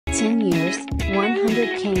10 years,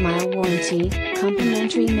 100k mile warranty,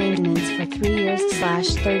 complimentary maintenance for 3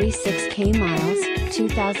 years/36k miles,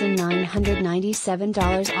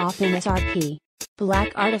 $2,997 off MSRP.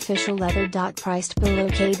 Black artificial leather. Priced below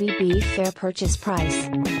KBB fair purchase price.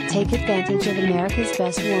 Take advantage of America's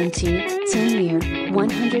best warranty, 10-year,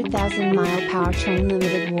 100,000-mile powertrain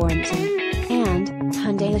limited warranty. And,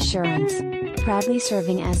 Hyundai Assurance. Proudly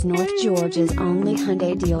serving as North Georgia's only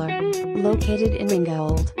Hyundai dealer. Located in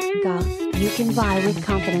Ringgold, GA, you can buy with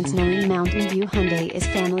confidence knowing Mountain View Hyundai is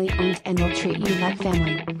family owned and will treat you like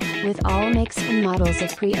family. With all makes and models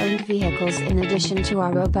of pre-owned vehicles in addition to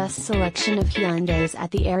our robust selection of Hyundais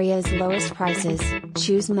at the area's lowest prices,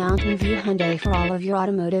 choose Mountain View Hyundai for all of your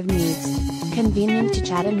automotive needs. Convenient to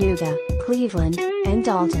Chattanooga, Cleveland, and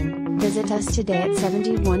Dalton. Visit us today at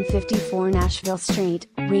 7154 Nashville Street,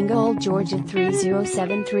 Ringgold, Georgia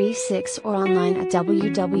 30736 or online at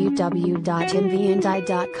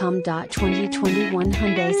www.mvhyundai.com. 2021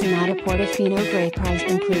 Hyundai Sonata Portofino Gray price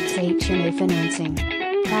includes HMA financing.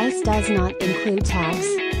 Price does not include tax,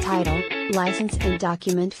 title, license and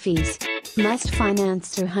document fees. Must finance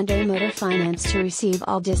through Hyundai Motor Finance to receive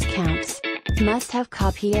all discounts. Must have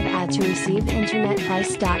copy of ad to receive internet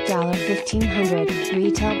price. $1,500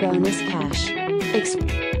 retail bonus cash.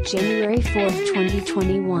 January 4,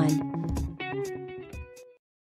 2021.